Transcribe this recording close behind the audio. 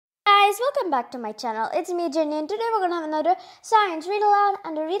guys, welcome back to my channel. It's me, Jeni, and today we're going to have another science read aloud.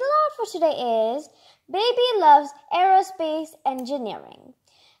 And the read aloud for today is Baby Loves Aerospace Engineering.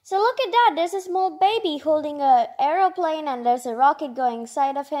 So look at that. There's a small baby holding an aeroplane, and there's a rocket going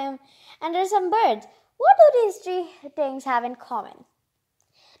inside of him, and there's some birds. What do these three things have in common?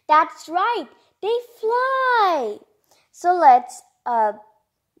 That's right, they fly. So let's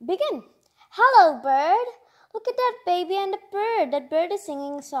begin. Hello, bird. Look at that baby and the bird. That bird is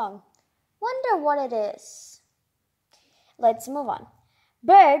singing a song. Wonder what it is. Let's move on.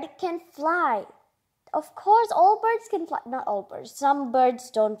 Bird can fly. Of course, all birds can fly. Not all birds. Some birds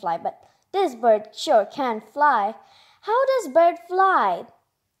don't fly, but this bird sure can fly. How does bird fly?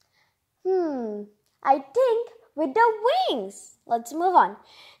 I think with the wings. Let's move on.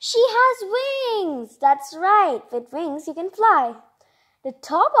 She has wings. That's right. With wings, you can fly. The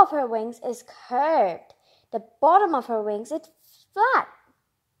top of her wings is curved. The bottom of her wings is flat.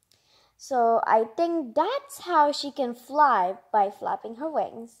 So I think that's how she can fly, by flapping her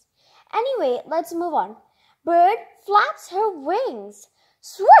wings. Anyway, let's move on. Bird flaps her wings.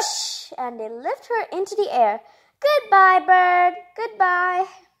 Swoosh! And they lift her into the air. Goodbye, bird. Goodbye.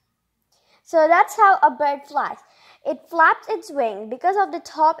 So that's how a bird flies. It flaps its wing. Because of the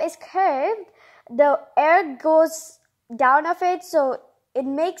top is curved, the air goes down of it, so it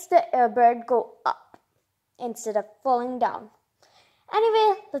makes the bird go up instead of falling down.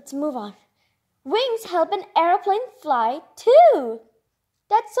 Anyway, let's move on. Wings help an airplane fly too.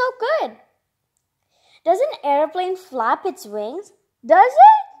 That's so good. Does an airplane flap its wings? Does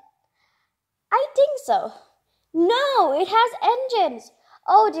it? I think so. No, it has engines.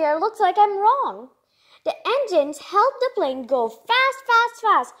 Oh dear, looks like I'm wrong. The engines help the plane go fast, fast,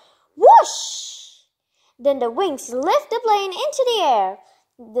 fast. Whoosh! Then the wings lift the plane into the air.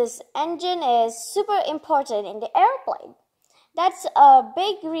 This engine is super important in the airplane. That's a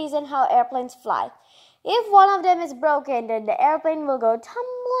big reason how airplanes fly. If one of them is broken, then the airplane will go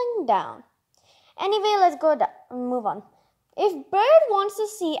tumbling down. Anyway, let's move on. If bird wants to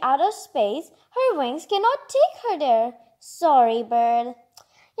see outer space, her wings cannot take her there. Sorry, bird.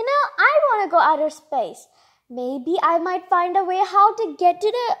 You know, I want to go outer space. Maybe I might find a way how to get to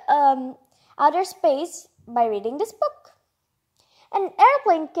the outer space by reading this book. An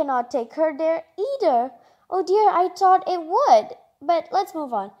airplane cannot take her there either. Oh dear, I thought it would. But let's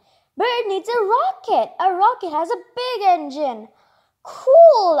move on. Bird needs a rocket. A rocket has a big engine.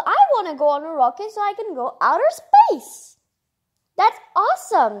 Cool. I want to go on a rocket so I can go outer space. That's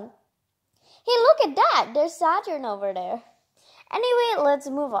awesome. Hey, look at that. There's Saturn over there. Anyway, let's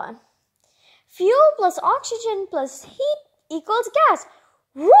move on. Fuel plus oxygen plus heat equals gas.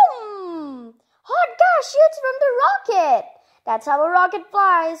 Vroom! Hot gas shoots from the rocket. That's how a rocket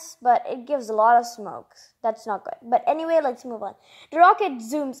flies, but it gives a lot of smoke. That's not good. But anyway, let's move on. The rocket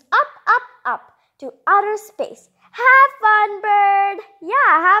zooms up, up, up to outer space. Have fun, bird.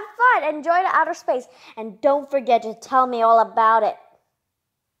 Yeah, have fun. Enjoy the outer space. And don't forget to tell me all about it.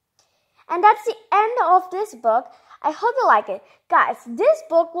 And that's the end of this book. I hope you like it. Guys, this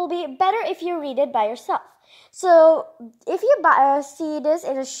book will be better if you read it by yourself. So, if you see this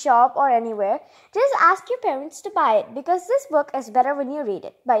in a shop or anywhere, just ask your parents to buy it, because this book is better when you read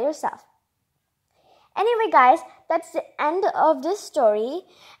it by yourself. Anyway, guys, that's the end of this story,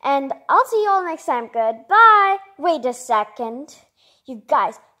 and I'll see you all next time. Goodbye. Wait a second. You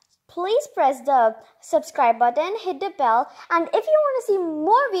guys, please press the subscribe button, hit the bell, and if you want to see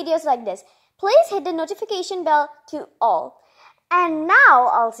more videos like this, please hit the notification bell to all. And now,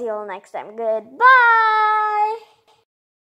 I'll see you all next time. Goodbye.